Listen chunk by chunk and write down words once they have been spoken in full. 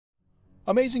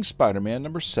Amazing Spider-Man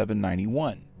number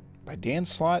 791 by Dan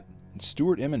Slott and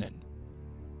Stuart Immonen.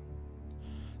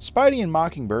 Spidey and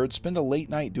Mockingbird spend a late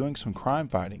night doing some crime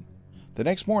fighting. The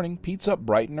next morning, Pete's up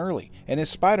bright and early, and as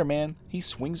Spider-Man, he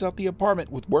swings out the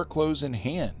apartment with work clothes in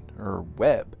hand, or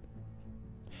web.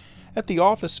 At the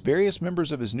office, various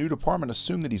members of his new department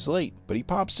assume that he's late, but he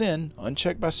pops in,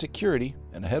 unchecked by security,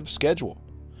 and ahead of schedule.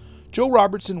 Joe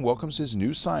Robertson welcomes his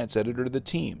new science editor to the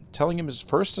team, telling him his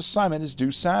first assignment is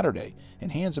due Saturday,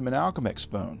 and hands him an Alchemax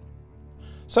phone.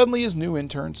 Suddenly, his new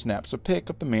intern snaps a pic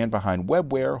of the man behind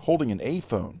Webware holding an A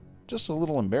phone, just a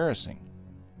little embarrassing.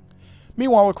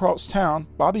 Meanwhile, across town,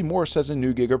 Bobby Morse has a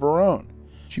new gig of her own.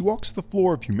 She walks the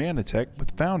floor of Humanitech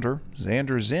with founder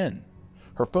Xander Zinn.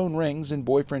 Her phone rings and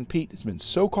boyfriend Pete has been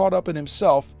so caught up in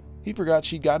himself, he forgot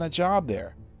she'd gotten a job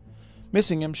there.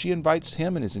 Missing him, she invites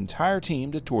him and his entire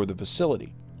team to tour the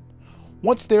facility.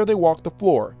 Once there, they walk the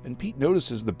floor, and Pete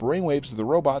notices the brainwaves of the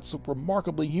robots look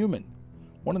remarkably human.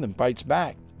 One of them fights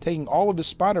back, taking all of his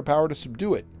spider power to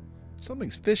subdue it.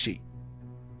 Something's fishy.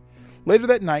 Later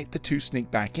that night, the two sneak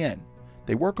back in.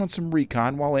 They work on some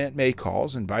recon while Aunt May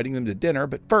calls, inviting them to dinner,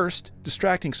 but first,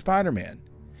 distracting Spider-Man.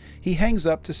 He hangs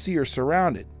up to see her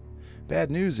surrounded.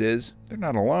 Bad news is, they're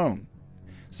not alone.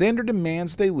 Xander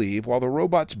demands they leave while the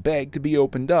robots beg to be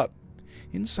opened up.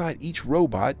 Inside each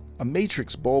robot, a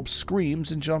matrix bulb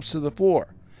screams and jumps to the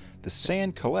floor. The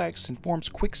sand collects and forms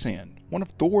quicksand, one of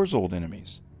Thor's old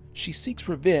enemies. She seeks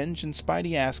revenge and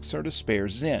Spidey asks her to spare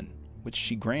Zinn, which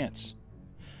she grants.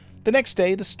 The next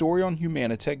day, the story on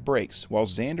Humanitech breaks while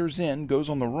Xander Zinn goes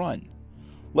on the run.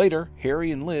 Later,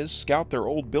 Harry and Liz scout their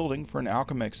old building for an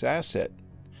Alchemax asset.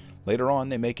 Later on,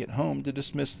 they make it home to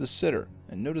dismiss the sitter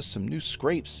and notice some new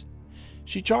scrapes.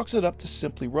 She chalks it up to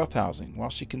simply roughhousing while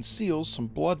she conceals some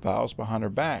blood vials behind her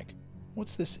back.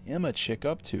 What's this Emma chick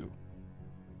up to?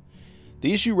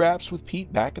 The issue wraps with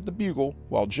Pete back at the Bugle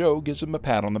while Joe gives him a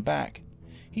pat on the back.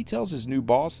 He tells his new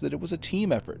boss that it was a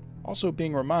team effort, also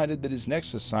being reminded that his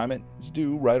next assignment is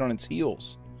due right on its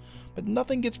heels. But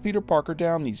nothing gets Peter Parker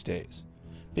down these days.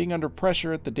 Being under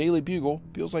pressure at the Daily Bugle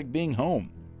feels like being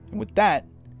home. And with that,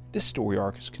 this story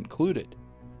arc is concluded.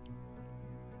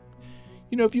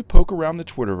 You know, if you poke around the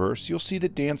Twitterverse, you'll see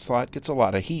that Dan Slott gets a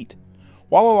lot of heat.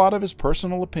 While a lot of his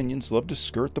personal opinions love to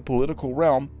skirt the political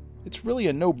realm, it's really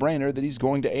a no-brainer that he's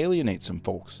going to alienate some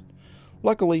folks.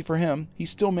 Luckily for him, he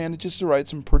still manages to write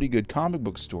some pretty good comic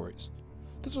book stories.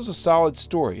 This was a solid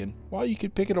story, and while you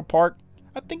could pick it apart,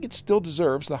 I think it still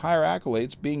deserves the higher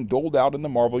accolades being doled out in the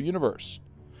Marvel Universe.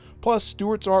 Plus,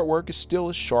 Stuart's artwork is still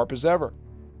as sharp as ever.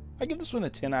 I give this one a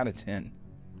 10 out of 10.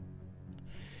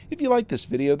 If you like this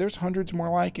video, there's hundreds more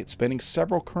like it, spanning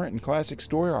several current and classic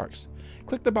story arcs.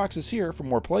 Click the boxes here for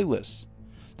more playlists.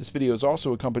 This video is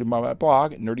also accompanied by my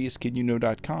blog at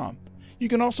nerdiestkidyouknow.com. You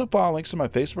can also follow links to my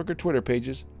Facebook or Twitter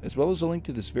pages, as well as a link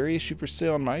to this very issue for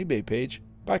sale on my eBay page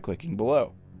by clicking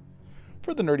below.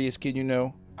 For the Nerdiest Kid You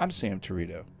Know, I'm Sam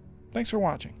Torito. Thanks for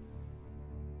watching.